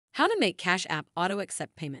How to make Cash App Auto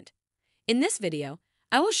Accept Payment. In this video,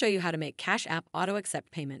 I will show you how to make Cash App Auto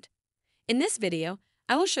Accept Payment. In this video,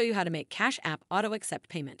 I will show you how to make Cash App Auto Accept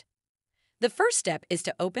Payment. The first step is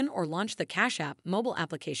to open or launch the Cash App mobile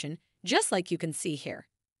application, just like you can see here.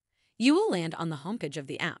 You will land on the homepage of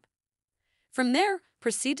the app. From there,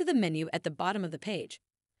 proceed to the menu at the bottom of the page.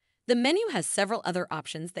 The menu has several other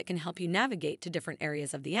options that can help you navigate to different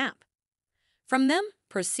areas of the app. From them,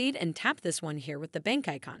 proceed and tap this one here with the bank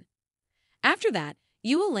icon. After that,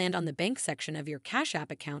 you will land on the bank section of your Cash App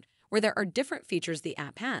account where there are different features the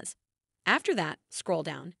app has. After that, scroll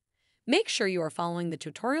down. Make sure you are following the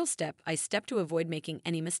tutorial step by step to avoid making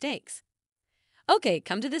any mistakes. Okay,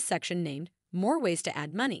 come to this section named More Ways to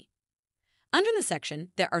Add Money. Under the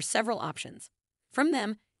section, there are several options. From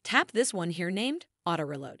them, tap this one here named Auto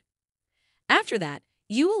Reload. After that,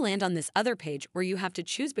 you will land on this other page where you have to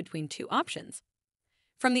choose between two options.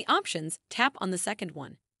 From the options, tap on the second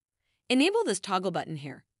one. Enable this toggle button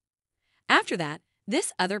here. After that,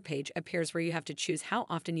 this other page appears where you have to choose how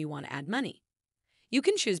often you want to add money. You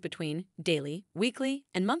can choose between daily, weekly,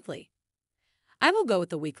 and monthly. I will go with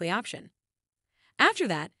the weekly option. After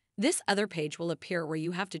that, this other page will appear where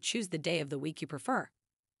you have to choose the day of the week you prefer.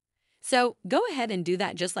 So go ahead and do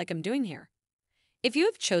that just like I'm doing here. If you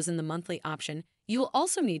have chosen the monthly option, you will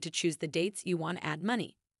also need to choose the dates you want to add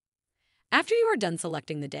money. After you are done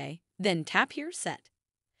selecting the day, then tap here Set.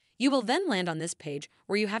 You will then land on this page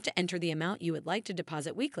where you have to enter the amount you would like to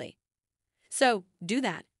deposit weekly. So do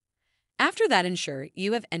that. After that, ensure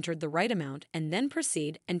you have entered the right amount and then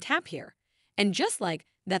proceed and tap here. And just like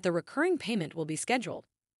that, the recurring payment will be scheduled.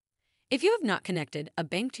 If you have not connected a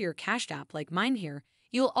bank to your Cash App like mine here,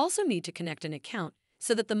 you will also need to connect an account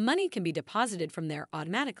so that the money can be deposited from there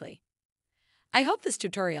automatically. I hope this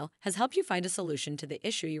tutorial has helped you find a solution to the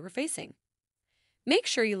issue you were facing. Make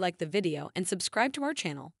sure you like the video and subscribe to our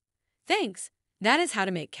channel. Thanks! That is how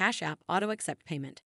to make Cash App Auto Accept Payment.